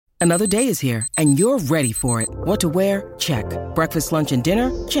Another day is here, and you're ready for it. What to wear? Check. Breakfast, lunch, and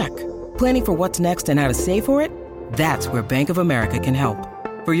dinner? Check. Planning for what's next and how to save for it? That's where Bank of America can help.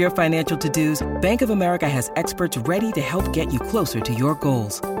 For your financial to-dos, Bank of America has experts ready to help get you closer to your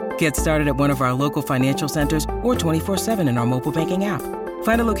goals. Get started at one of our local financial centers or 24/7 in our mobile banking app.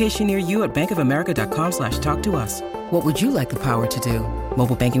 Find a location near you at bankofamerica.com/talktous. What would you like the power to do?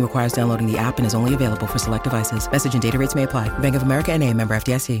 Mobile banking requires downloading the app and is only available for select devices. Message and data rates may apply. Bank of America N.A., member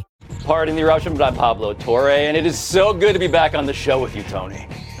FDIC. Pardon the eruption, but I'm Pablo Torre, and it is so good to be back on the show with you, Tony.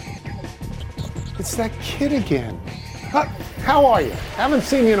 It's that kid again. How are you? Haven't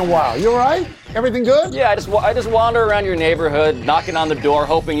seen you in a while. You all right? Everything good? Yeah, I just wander around your neighborhood, knocking on the door,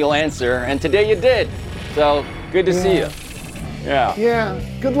 hoping you'll answer, and today you did. So, good to see you. Yeah. Yeah.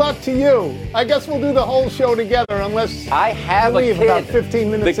 Good luck to you. I guess we'll do the whole show together unless I have a kid. About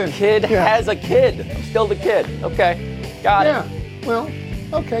 15 minutes in. The kid has a kid. I'm still the kid. Okay. Got it. Yeah. Well,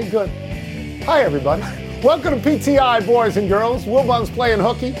 okay, good. Hi, everybody. Welcome to PTI, boys and girls. Wilbon's playing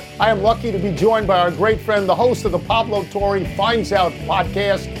hooky. I am lucky to be joined by our great friend, the host of the Pablo Torre Finds Out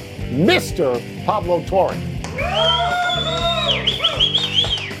podcast, Mr. Pablo Torre.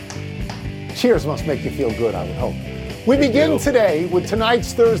 Cheers must make you feel good, I would hope. We begin today with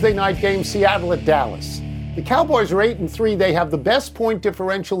tonight's Thursday night game, Seattle at Dallas. The Cowboys are 8-3. They have the best point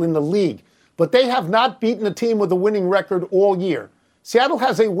differential in the league, but they have not beaten a team with a winning record all year. Seattle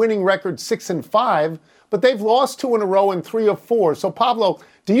has a winning record 6-5, but they've lost 2 in a row and 3 of 4. So, Pablo,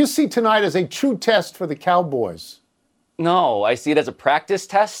 do you see tonight as a true test for the Cowboys? No, I see it as a practice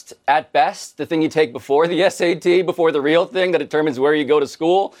test at best, the thing you take before the SAT, before the real thing that determines where you go to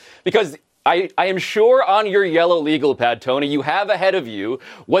school. Because I am sure on your yellow legal pad, Tony, you have ahead of you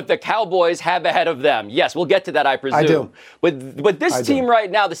what the Cowboys have ahead of them. Yes, we'll get to that, I presume. I do. But this team right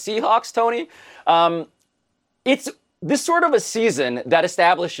now, the Seahawks, Tony, it's this sort of a season that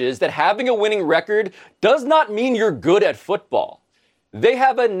establishes that having a winning record does not mean you're good at football. They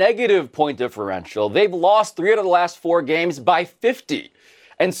have a negative point differential. They've lost 3 out of the last 4 games by 50.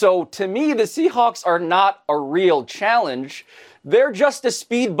 And so, to me, the Seahawks are not a real challenge. They're just a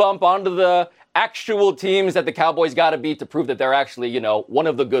speed bump onto the actual teams that the Cowboys got to beat to prove that they're actually, one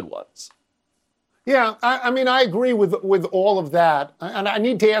of the good ones. Yeah, I mean, I agree with all of that. And I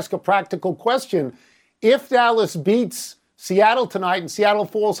need to ask a practical question. If Dallas beats Seattle tonight and Seattle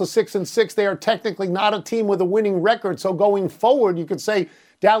falls to 6-6, they are technically not a team with a winning record. So going forward, you could say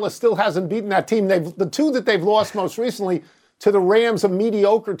Dallas still hasn't beaten that team. The 2 that they've lost most recently to the Rams, a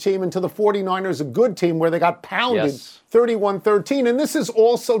mediocre team, and to the 49ers, a good team, where they got pounded 31-13. And this is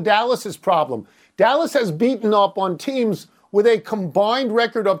also Dallas's problem. Dallas has beaten up on teams with a combined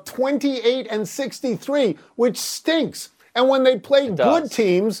record of 28-63, which stinks. And when they play good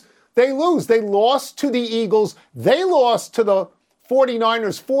teams, they lose. They lost to the Eagles. They lost to the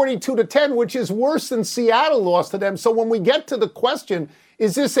 49ers 42-10, which is worse than Seattle lost to them. So when we get to the question,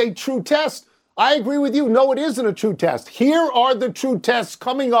 is this a true test? I agree with you. No, it isn't a true test. Here are the true tests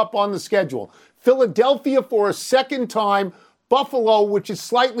coming up on the schedule. Philadelphia for a second time. Buffalo, which is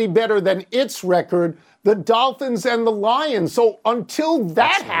slightly better than its record. The Dolphins and the Lions. So until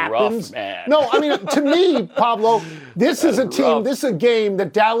that happens, rough, no, I mean, to me, Pablo, this is a team, this is a game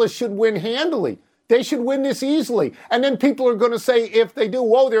that Dallas should win handily. They should win this easily. And then people are going to say, if they do,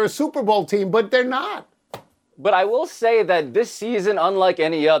 whoa, they're a Super Bowl team, but they're not. But I will say that this season, unlike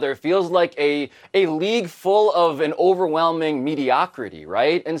any other, feels like a league full of an overwhelming mediocrity,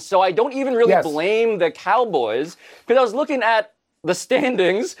 right? And so I don't even really blame the Cowboys, because I was looking at the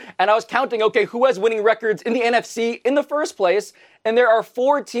standings, and I was counting, okay, who has winning records in the NFC in the first place, and there are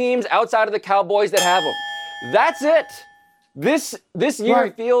 4 teams outside of the Cowboys that have them. That's it. This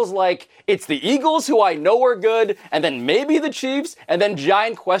year feels like it's the Eagles, who I know are good, and then maybe the Chiefs, and then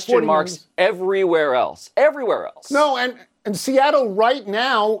giant question marks everywhere else. Everywhere else. No, and Seattle right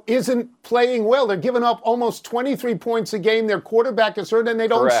now isn't playing well. They're giving up almost 23 points a game. Their quarterback is hurt, and they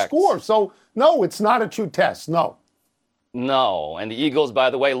don't score. So, no, it's not a true test. No. No, and the Eagles, by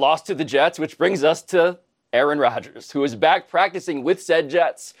the way, lost to the Jets, which brings us to Aaron Rodgers, who is back practicing with said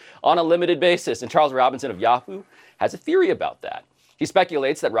Jets on a limited basis. And Charles Robinson of Yahoo has a theory about that. He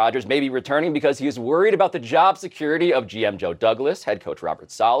speculates that Rodgers may be returning because he is worried about the job security of GM Joe Douglas, head coach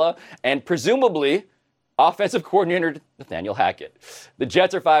Robert Saleh, and presumably offensive coordinator Nathaniel Hackett. The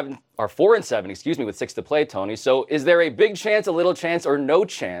Jets are 4-7, with 6 to play, Tony. So is there a big chance, a little chance, or no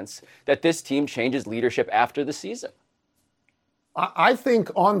chance that this team changes leadership after the season? I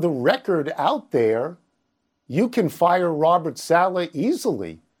think on the record out there, you can fire Robert Saleh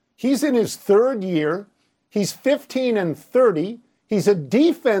easily. He's in his 3rd year. He's 15-30. He's a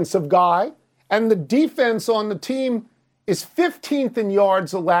defensive guy, and the defense on the team is 15th in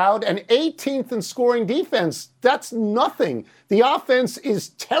yards allowed and 18th in scoring defense. That's nothing. The offense is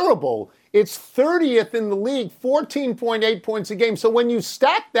terrible. It's 30th in the league, 14.8 points a game. So when you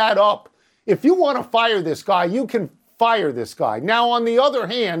stack that up, if you want to fire this guy, you can fire this guy. Now, on the other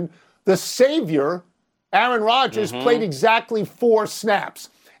hand, the savior, Aaron Rodgers, played exactly 4 snaps.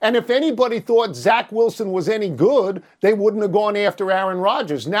 And if anybody thought Zach Wilson was any good, they wouldn't have gone after Aaron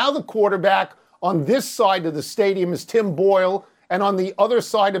Rodgers. Now the quarterback on this side of the stadium is Tim Boyle, and on the other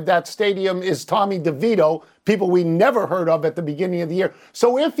side of that stadium is Tommy DeVito, people we never heard of at the beginning of the year.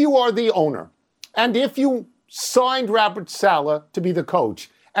 So if you are the owner, and if you signed Robert Saleh to be the coach,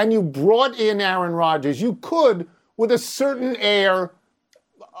 and you brought in Aaron Rodgers, you could, with a certain air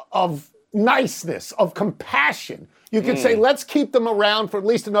of niceness, of compassion, you could say, let's keep them around for at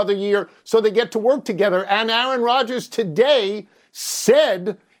least another year so they get to work together. And Aaron Rodgers today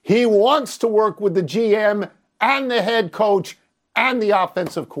said he wants to work with the GM and the head coach and the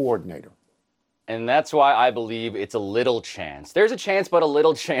offensive coordinator. And that's why I believe it's a little chance. There's a chance, but a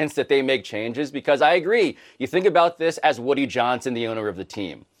little chance that they make changes, because I agree. You think about this as Woody Johnson, the owner of the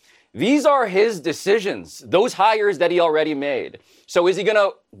team. These are his decisions, those hires that he already made. So is he going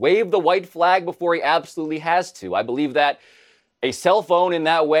to wave the white flag before he absolutely has to? I believe that a cell phone in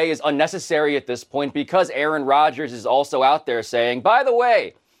that way is unnecessary at this point, because Aaron Rodgers is also out there saying, by the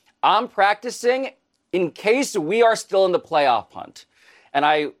way, I'm practicing in case we are still in the playoff hunt. And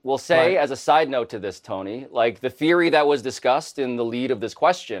I will say, as a side note to this, Tony, like the theory that was discussed in the lead of this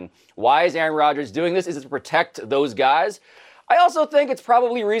question, why is Aaron Rodgers doing this? Is it to protect those guys? I also think it's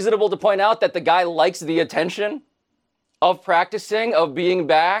probably reasonable to point out that the guy likes the attention of practicing, of being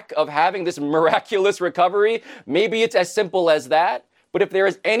back, of having this miraculous recovery. Maybe it's as simple as that. But if there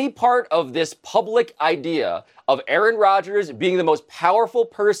is any part of this public idea of Aaron Rodgers being the most powerful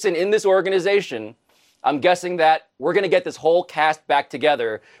person in this organization, I'm guessing that we're going to get this whole cast back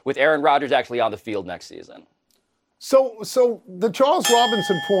together with Aaron Rodgers actually on the field next season. So the Charles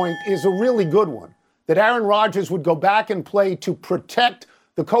Robinson point is a really good one, that Aaron Rodgers would go back and play to protect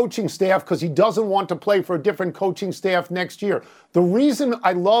the coaching staff because he doesn't want to play for a different coaching staff next year. The reason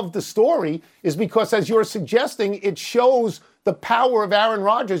I love the story is because, as you're suggesting, it shows the power of Aaron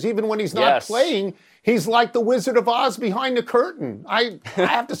Rodgers. Even when he's not playing, he's like the Wizard of Oz behind the curtain. I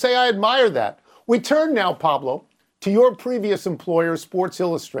have to say I admire that. We turn now, Pablo, to your previous employer, Sports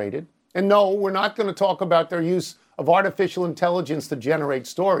Illustrated. And no, we're not going to talk about their use of artificial intelligence to generate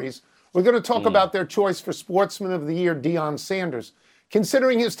stories. We're going to talk about their choice for Sportsman of the Year, Deion Sanders.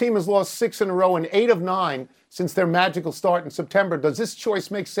 Considering his team has lost 6 in a row and 8 of 9 since their magical start in September, does this choice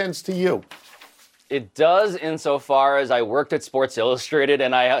make sense to you? It does, insofar as I worked at Sports Illustrated,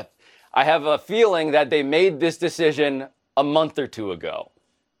 and I have a feeling that they made this decision a month or two ago,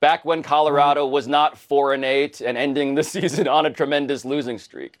 back when Colorado was not 4-8 and ending the season on a tremendous losing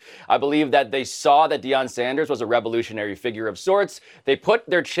streak. I believe that they saw that Deion Sanders was a revolutionary figure of sorts. They put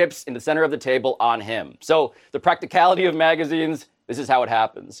their chips in the center of the table on him. So the practicality of magazines, this is how it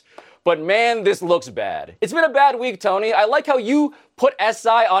happens. But man, this looks bad. It's been a bad week, Tony. I like how you put SI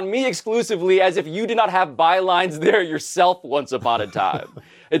on me exclusively as if you did not have bylines there yourself once upon a time.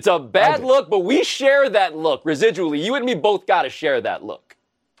 It's a bad look, but we share that look residually. You and me both got to share that look.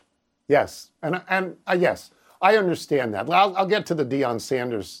 Yes, and yes, I understand that. I'll get to the Deion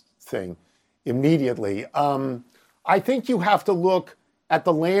Sanders thing immediately. I think you have to look at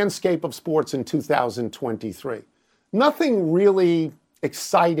the landscape of sports in 2023. Nothing really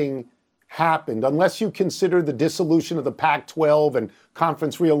exciting happened, unless you consider the dissolution of the Pac-12 and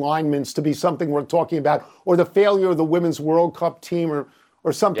conference realignments to be something we're talking about, or the failure of the Women's World Cup team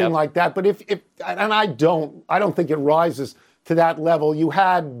or something like that. But I don't think it rises to that level. You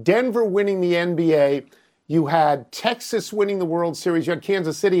had Denver winning the NBA. You had Texas winning the World Series. You had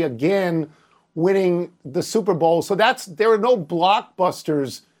Kansas City again winning the Super Bowl. So there are no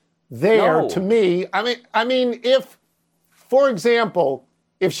blockbusters there to me. I mean, if, for example,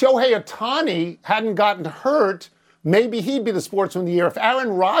 if Shohei Ohtani hadn't gotten hurt, maybe he'd be the Sportsman of the Year. If Aaron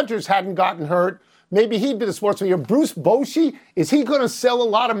Rodgers hadn't gotten hurt, maybe he'd be the Sportsman of the Year. Bruce Bochy, is he going to sell a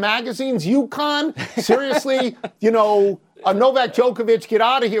lot of magazines? UConn? Seriously? Novak Djokovic, get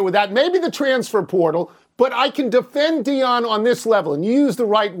out of here with that. Maybe the transfer portal, but I can defend Deion on this level, and you use the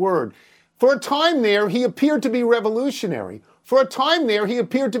right word. For a time there, he appeared to be revolutionary. For a time there, he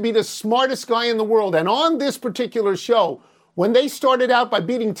appeared to be the smartest guy in the world. And on this particular show, when they started out by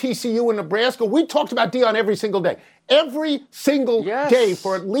beating TCU in Nebraska, we talked about Deion every single day. Every single day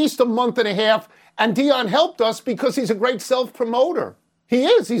for at least a month and a half. And Deion helped us because he's a great self-promoter. He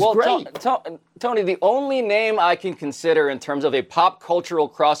is. He's great. Tony, the only name I can consider in terms of a pop cultural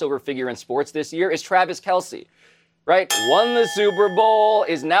crossover figure in sports this year is Travis Kelce. right? Won the Super Bowl,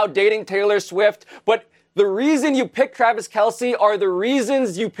 is now dating Taylor Swift. But the reason you pick Travis Kelce are the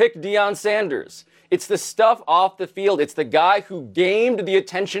reasons you pick Deion Sanders. It's the stuff off the field. It's the guy who gamed the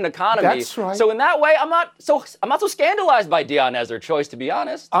attention economy. That's right. So in that way, I'm not so scandalized by Deion as their choice, to be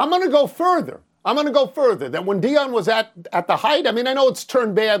honest. I'm going to go further. That when Deion was at the height, I mean, I know it's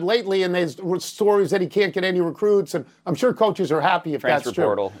turned bad lately, and there's stories that he can't get any recruits, and I'm sure coaches are happy if that's true. Transfer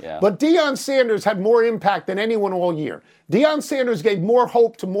portal, yeah. But Deion Sanders had more impact than anyone all year. Deion Sanders gave more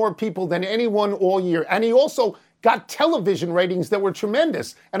hope to more people than anyone all year, and he also got television ratings that were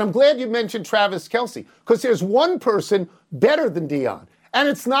tremendous. And I'm glad you mentioned Travis Kelce, because there's one person better than Deion, and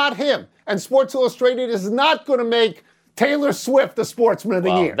it's not him. And Sports Illustrated is not going to make Taylor Swift the Sportsman of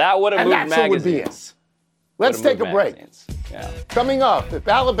the Year. That would have moved magazines. Let's take a break. Yeah. Coming up, if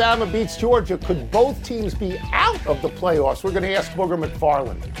Alabama beats Georgia, could both teams be out of the playoffs? We're going to ask Booger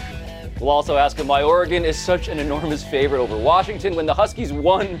McFarland. We'll also ask him why Oregon is such an enormous favorite over Washington when the Huskies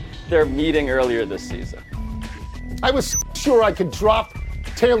won their meeting earlier this season. I was sure I could drop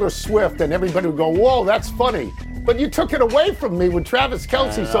Taylor Swift and everybody would go, whoa, that's funny. But you took it away from me with Travis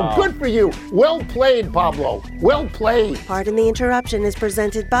Kelce, so good for you. Well played, Pablo. Well played. Pardon the Interruption is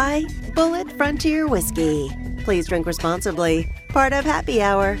presented by Bullet Frontier Whiskey. Please drink responsibly. Part of Happy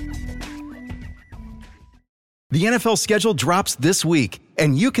Hour. The NFL schedule drops this week,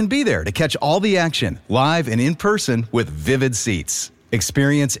 and you can be there to catch all the action, live and in person with Vivid Seats.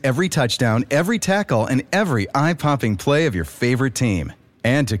 Experience every touchdown, every tackle, and every eye-popping play of your favorite team.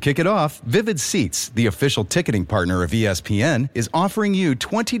 And to kick it off, Vivid Seats, the official ticketing partner of ESPN, is offering you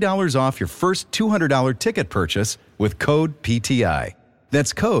 $20 off your first $200 ticket purchase with code PTI.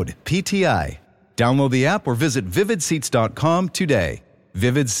 That's code PTI. Download the app or visit vividseats.com today.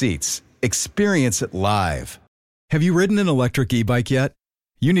 Vivid Seats. Experience it live. Have you ridden an electric e-bike yet?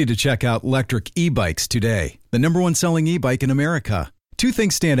 You need to check out Lectric E-Bikes today, the #1 selling e-bike in America. Two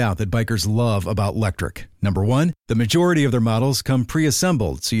things stand out that bikers love about Lectric. Number one, the majority of their models come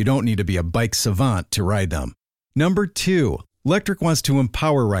pre-assembled, so you don't need to be a bike savant to ride them. Number two, Lectric wants to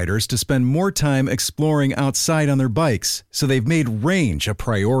empower riders to spend more time exploring outside on their bikes, so they've made range a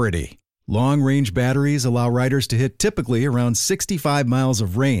priority. Long-range batteries allow riders to hit typically around 65 miles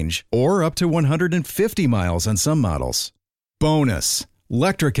of range, or up to 150 miles on some models. Bonus,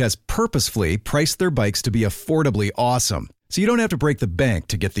 Lectric has purposefully priced their bikes to be affordably awesome, so you don't have to break the bank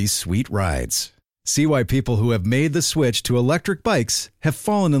to get these sweet rides. See why people who have made the switch to electric bikes have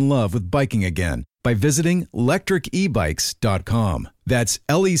fallen in love with biking again by visiting lectricebikes.com. That's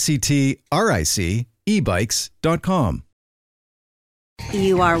LECTRIC ebikes.com.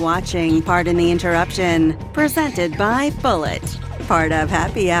 You are watching Pardon the Interruption, presented by Bullet, part of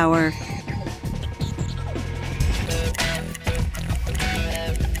Happy Hour.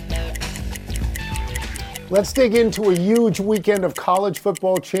 Let's dig into a huge weekend of college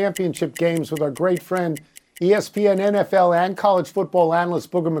football championship games with our great friend, ESPN NFL and college football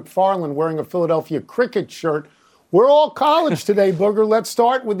analyst Booger McFarland, wearing a Philadelphia cricket shirt. We're all college today, Booger. Let's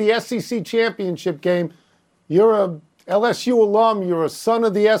start with the SEC championship game. You're a LSU alum. You're a son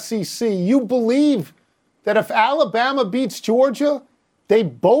of the SEC. You believe that if Alabama beats Georgia, they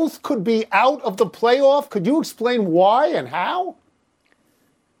both could be out of the playoff? Could you explain why and how?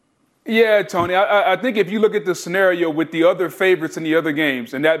 Yeah, Tony, I think if you look at the scenario with the other favorites in the other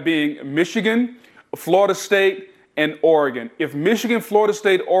games, and that being Michigan, Florida State, and Oregon. If Michigan, Florida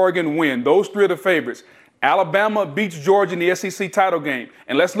State, Oregon win, those three are the favorites. Alabama beats Georgia in the SEC title game.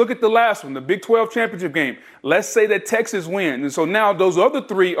 And let's look at the last one, the Big 12 championship game. Let's say that Texas wins. And so now those other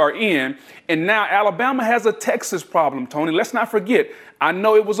three are in. And now Alabama has a Texas problem, Tony. Let's not forget. I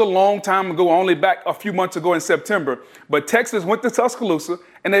know it was a long time ago, only back a few months ago in September. But Texas went to Tuscaloosa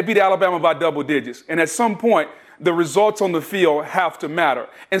and they beat Alabama by double digits. And at some point, the results on the field have to matter.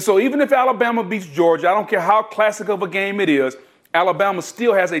 And so even if Alabama beats Georgia, I don't care how classic of a game it is, Alabama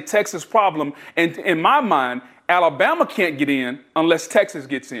still has a Texas problem. And in my mind, Alabama can't get in unless Texas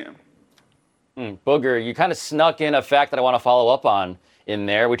gets in. Booger, you kind of snuck in a fact that I want to follow up on in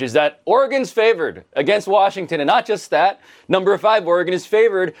there, which is that Oregon's favored against Washington. And not just that, number 5, Oregon is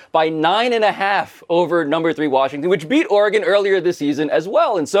favored by 9.5 over number 3, Washington, which beat Oregon earlier this season as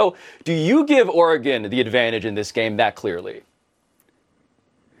well. And so do you give Oregon the advantage in this game that clearly?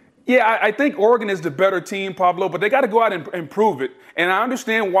 Yeah, I think Oregon is the better team, Pablo, but they got to go out and prove it. And I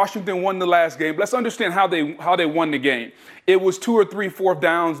understand Washington won the last game. Let's understand how they won the game. It was 2 or 3 fourth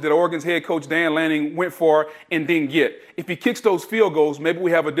downs that Oregon's head coach Dan Lanning went for and didn't get. If he kicks those field goals, maybe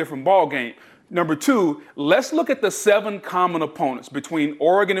we have a different ball game. Number 2, let's look at the 7 common opponents between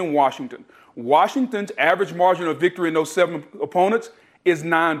Oregon and Washington. Washington's average margin of victory in those 7 opponents is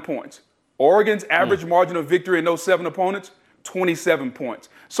 9 points. Oregon's average margin of victory in those 7 opponents, 27 points.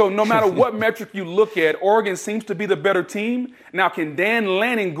 So no matter what metric you look at, Oregon seems to be the better team. Now, can Dan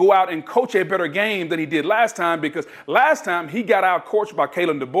Lanning go out and coach a better game than he did last time? Because last time he got out-coached by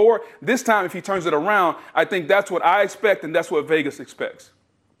Kalen DeBoer. This time, if he turns it around, I think that's what I expect, and that's what Vegas expects.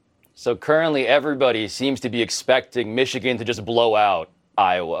 So currently everybody seems to be expecting Michigan to just blow out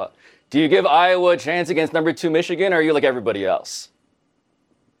Iowa. Do you give Iowa a chance against number 2 Michigan, or are you like everybody else?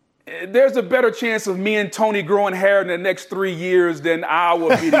 There's a better chance of me and Tony growing hair in the next 3 years than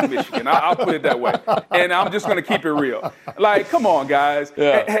Iowa beating Michigan. I'll put it that way. And I'm just going to keep it real. Like, come on, guys.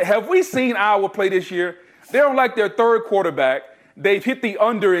 Yeah. Have we seen Iowa play this year? They're on like their 3rd quarterback. They've hit the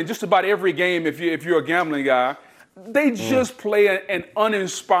under in just about every game if you're a gambling guy. They just play an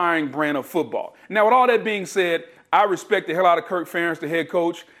uninspiring brand of football. Now, with all that being said, I respect the hell out of Kirk Ferentz, the head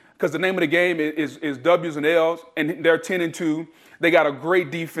coach, because the name of the game is W's and L's, and they're 10-2. They got a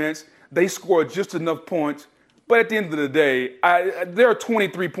great defense. They scored just enough points. But at the end of the day, they're a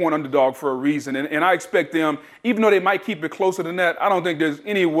 23-point underdog for a reason. And I expect them, even though they might keep it closer than that, I don't think there's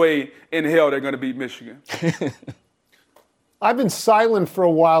any way in hell they're going to beat Michigan. I've been silent for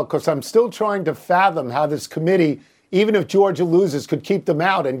a while because I'm still trying to fathom how this committee, even if Georgia loses, could keep them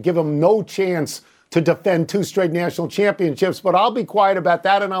out and give them no chance to defend 2 straight national championships. But I'll be quiet about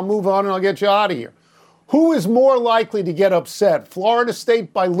that, and I'll move on, and I'll get you out of here. Who is more likely to get upset, Florida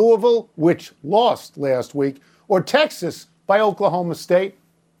State by Louisville, which lost last week, or Texas by Oklahoma State?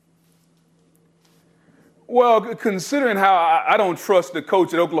 Well, considering how I don't trust the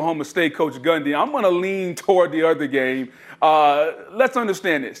coach at Oklahoma State, Coach Gundy, I'm going to lean toward the other game. Let's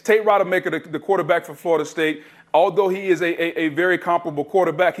understand this. Tate Rodemaker, the quarterback for Florida State, although he is a very comparable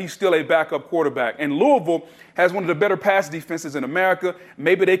quarterback, he's still a backup quarterback. And Louisville has one of the better pass defenses in America.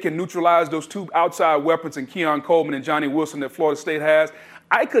 Maybe they can neutralize those 2 outside weapons in Keon Coleman and Johnny Wilson that Florida State has.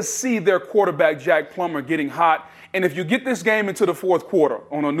 I could see their quarterback, Jack Plummer, getting hot. And if you get this game into the 4th quarter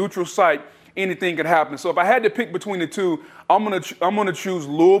on a neutral site, anything could happen. So if I had to pick between the two, I'm gonna choose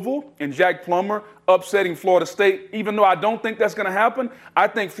Louisville and Jack Plummer upsetting Florida State. Even though I don't think that's gonna happen, I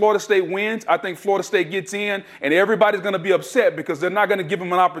think Florida State wins. I think Florida State gets in, and everybody's gonna be upset because they're not gonna give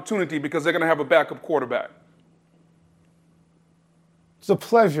them an opportunity because they're gonna have a backup quarterback. It's a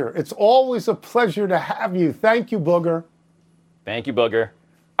pleasure. It's always a pleasure to have you. Thank you, Booger. Thank you, Booger.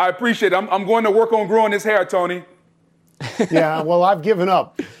 I appreciate it. I'm going to work on growing this hair, Tony. Yeah, well, I've given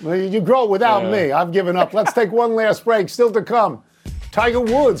up. You grow without me. I've given up. Let's take one last break. Still to come. Tiger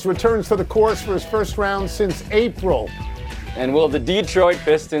Woods returns to the course for his first round since April. And will the Detroit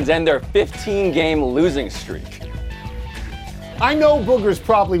Pistons end their 15-game losing streak? I know Booger's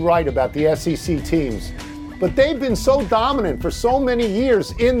probably right about the SEC teams, but they've been so dominant for so many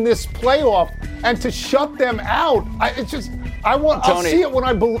years in this playoff, and to shut them out, I'll see it when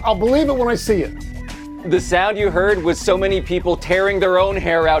I'll believe it when I see it. The sound you heard was so many people tearing their own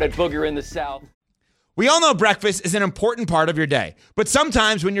hair out at Booger in the South. We all know breakfast is an important part of your day, but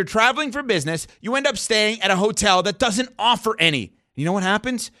sometimes when you're traveling for business, you end up staying at a hotel that doesn't offer any. You know what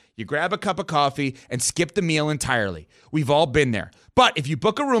happens? You grab a cup of coffee and skip the meal entirely. We've all been there. But if you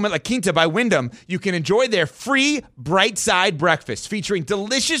book a room at La Quinta by Wyndham, you can enjoy their free Bright Side breakfast featuring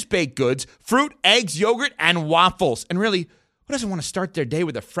delicious baked goods, fruit, eggs, yogurt, and waffles. And really, who doesn't want to start their day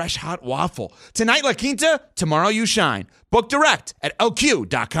with a fresh, hot waffle? Tonight, La Quinta, tomorrow you shine. Book direct at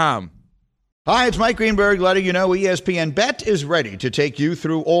LQ.com. Hi, it's Mike Greenberg letting you know ESPN Bet is ready to take you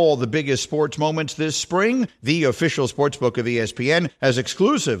through all the biggest sports moments this spring. The official sportsbook of ESPN has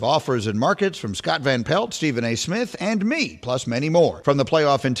exclusive offers and markets from Scott Van Pelt, Stephen A. Smith, and me, plus many more. From the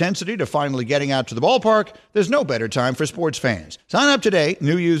playoff intensity to finally getting out to the ballpark, there's no better time for sports fans. Sign up today.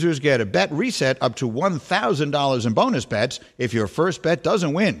 New users get a bet reset up to $1,000 in bonus bets if your first bet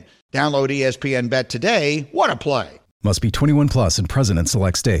doesn't win. Download ESPN Bet today. What a play. Must be 21 plus and present in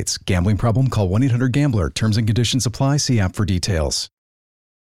select states. Gambling problem? Call 1-800-GAMBLER. Terms and conditions apply. See app for details.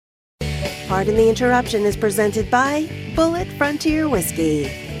 Pardon the Interruption is presented by Bullet Frontier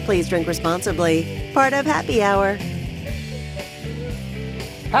Whiskey. Please drink responsibly. Part of Happy Hour.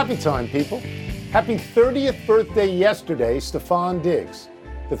 Happy time, people. Happy 30th birthday yesterday, Stephon Diggs.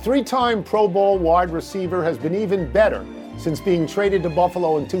 The 3-time Pro Bowl wide receiver has been even better since being traded to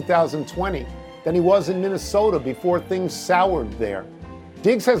Buffalo in 2020. Than he was in Minnesota before things soured there.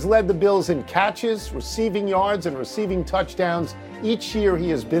 Diggs has led the Bills in catches, receiving yards, and receiving touchdowns each year he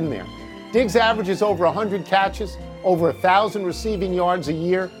has been there. Diggs averages over 100 catches, over 1,000 receiving yards a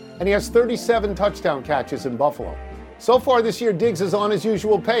year, and he has 37 touchdown catches in Buffalo. So far this year, Diggs is on his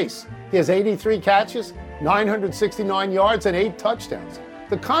usual pace. He has 83 catches, 969 yards, and 8 touchdowns.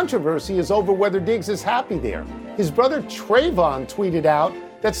 The controversy is over whether Diggs is happy there. His brother Trayvon tweeted out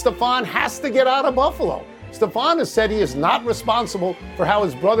that Stefan has to get out of Buffalo. Stefan has said he is not responsible for how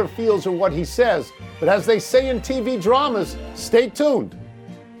his brother feels or what he says. But as they say in TV dramas, stay tuned.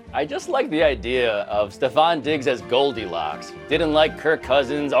 I just like the idea of Stefan Diggs as Goldilocks. Didn't like Kirk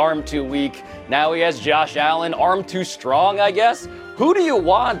Cousins, arm too weak. Now he has Josh Allen, arm too strong, I guess. Who do you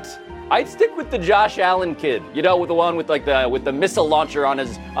want? I'd stick with the Josh Allen kid, with the one with the missile launcher on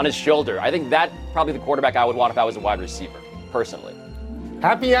his shoulder. I think that's probably the quarterback I would want if I was a wide receiver, personally.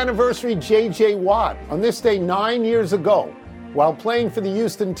 Happy anniversary, J.J. Watt. On this day 9 years ago, while playing for the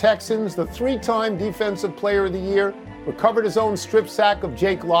Houston Texans, the 3-time Defensive Player of the Year recovered his own strip sack of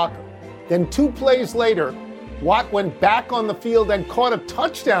Jake Locker. Then 2 plays later, Watt went back on the field and caught a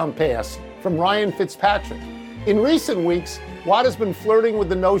touchdown pass from Ryan Fitzpatrick. In recent weeks, Watt has been flirting with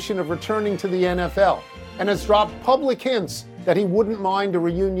the notion of returning to the NFL and has dropped public hints that he wouldn't mind a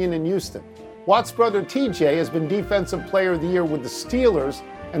reunion in Houston. Watt's brother TJ has been Defensive Player of the Year with the Steelers,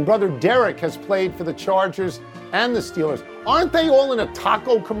 and brother Derek has played for the Chargers and the Steelers. Aren't they all in a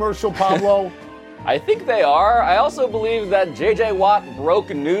taco commercial, Pablo? I think they are. I also believe that J.J. Watt broke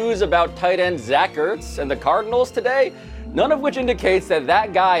news about tight end Zach Ertz and the Cardinals today, none of which indicates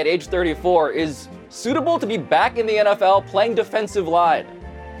that guy at age 34 is suitable to be back in the NFL playing defensive line.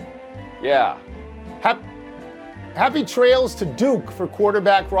 Yeah. Happy trails to Duke for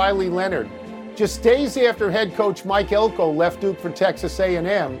quarterback Riley Leonard. Just days after head coach Mike Elko left Duke for Texas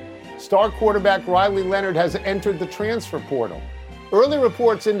A&M, star quarterback Riley Leonard has entered the transfer portal. Early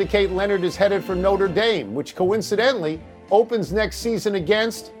reports indicate Leonard is headed for Notre Dame, which coincidentally opens next season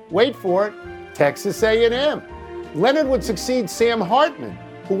against, wait for it, Texas A&M. Leonard would succeed Sam Hartman,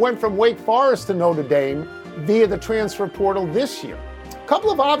 who went from Wake Forest to Notre Dame via the transfer portal this year. A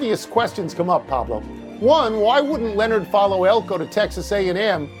couple of obvious questions come up, Pablo. One, why wouldn't Leonard follow Elko to Texas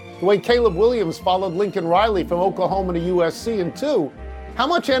A&M the way Caleb Williams followed Lincoln Riley from Oklahoma to USC? And 2, how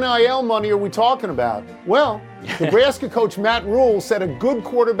much NIL money are we talking about? Well, Nebraska coach Matt Rule said a good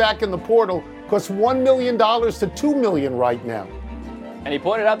quarterback in the portal costs $1 million to $2 million right now. And he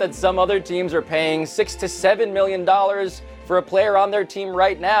pointed out that some other teams are paying $6 to $7 million for a player on their team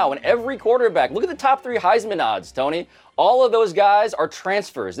right now. And every quarterback, look at the top 3 Heisman odds, Tony. All of those guys are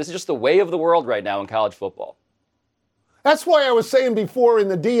transfers. This is just the way of the world right now in college football. That's why I was saying before in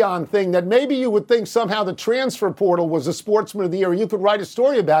the Deion thing that maybe you would think somehow the transfer portal was a Sportsman of the Year. You could write a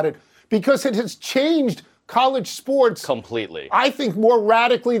story about it because it has changed college sports completely. I think more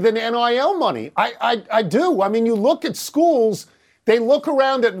radically than NIL money. I do. I mean, you look at schools, they look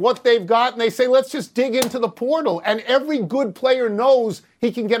around at what they've got and they say, let's just dig into the portal. And every good player knows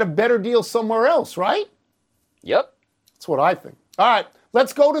he can get a better deal somewhere else, right? Yep. That's what I think. All right,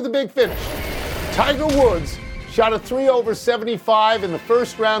 let's go to the big finish. Tiger Woods shot a 3 over 75 in the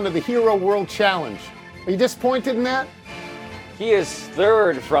first round of the Hero World Challenge. Are you disappointed in that? He is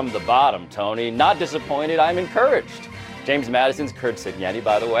 3rd from the bottom, Tony. Not disappointed, I'm encouraged. James Madison's Kurt Cignetti,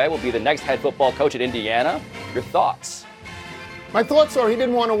 by the way, will be the next head football coach at Indiana. Your thoughts? My thoughts are he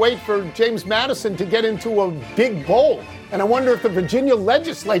didn't want to wait for James Madison to get into a big bowl. And I wonder if the Virginia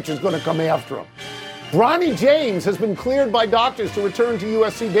legislature is going to come after him. Bronny James has been cleared by doctors to return to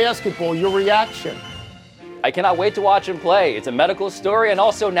USC basketball. Your reaction? I cannot wait to watch him play. It's a medical story and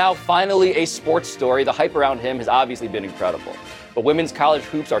also now finally a sports story. The hype around him has obviously been incredible. But women's college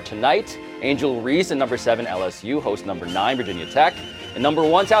hoops are tonight. Angel Reese and number 7 LSU host number 9 Virginia Tech. And number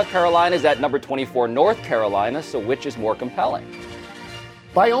 1 South Carolina is at number 24 North Carolina, so which is more compelling?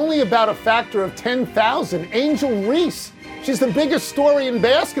 By only about a factor of 10,000, Angel Reese. She's the biggest story in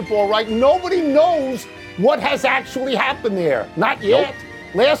basketball, right? Nobody knows what has actually happened there. Not yet. Nope.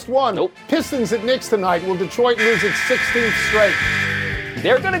 Last one. Nope. Pistons at Knicks tonight. Will Detroit lose its 16th straight?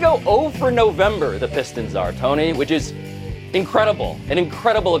 They're going to go 0 for November, the Pistons are, Tony, which is incredible. An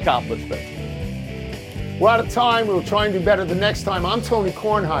incredible accomplishment. We're out of time. We'll try and do better the next time. I'm Tony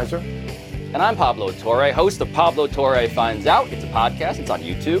Kornheiser. And I'm Pablo Torre, host of Pablo Torre Finds Out. It's a podcast. It's on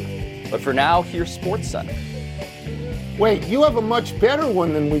YouTube. But for now, here's SportsCenter. Wait, you have a much better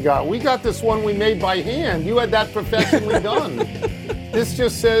one than we got. We got this one we made by hand. You had that professionally done. This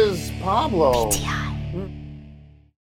just says Pablo.